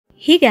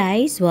Hey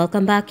guys,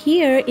 welcome back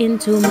here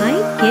into my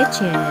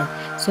kitchen.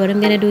 So what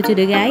I'm gonna do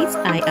today guys,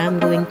 I am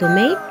going to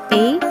make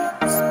a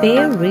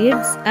spare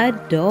ribs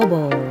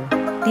adobo.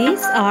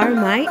 These are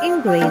my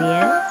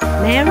ingredients.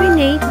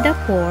 Marinate the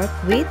pork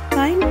with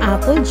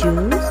pineapple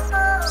juice,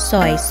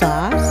 soy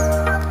sauce,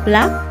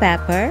 black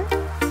pepper.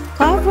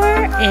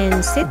 Cover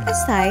and set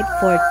aside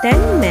for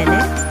 10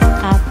 minutes.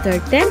 After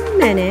 10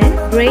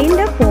 minutes, drain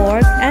the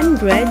pork and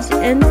dredge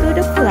into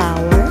the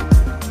flour.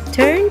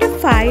 Turn the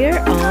fire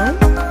on.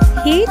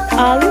 Heat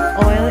olive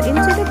oil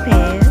into the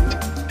pan.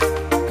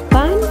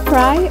 Pan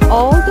fry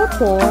all the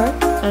pork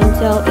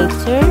until it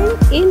turns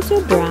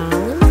into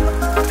brown.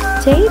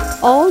 Take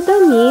all the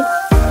meat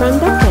from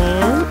the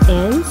pan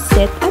and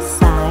set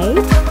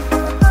aside.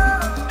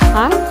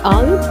 Add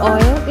olive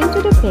oil into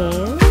the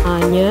pan,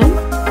 onion,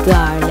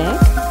 garlic,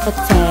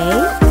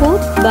 saute. Put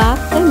back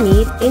the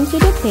meat into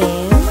the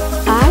pan.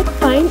 Add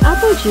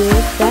pineapple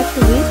juice that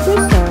we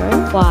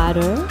preserved,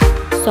 water,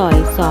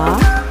 soy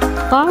sauce.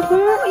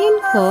 Cover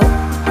and cook.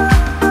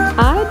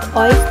 Add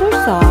oyster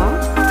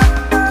sauce.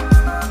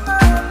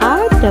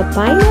 Add the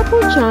pineapple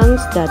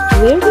chunks that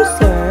we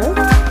reserved.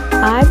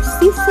 Add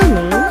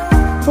seasoning.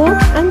 Cook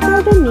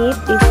until the meat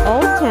is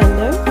all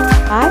tender.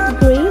 Add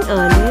green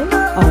onion.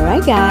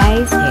 Alright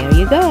guys, here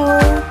you go.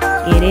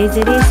 It is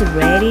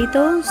ready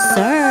to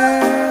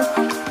serve.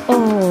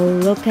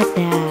 Oh, look at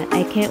that.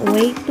 I can't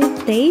wait to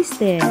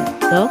taste it.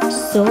 Looks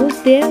so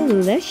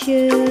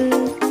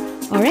delicious.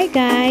 Alright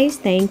guys,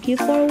 thank you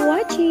for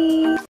watching.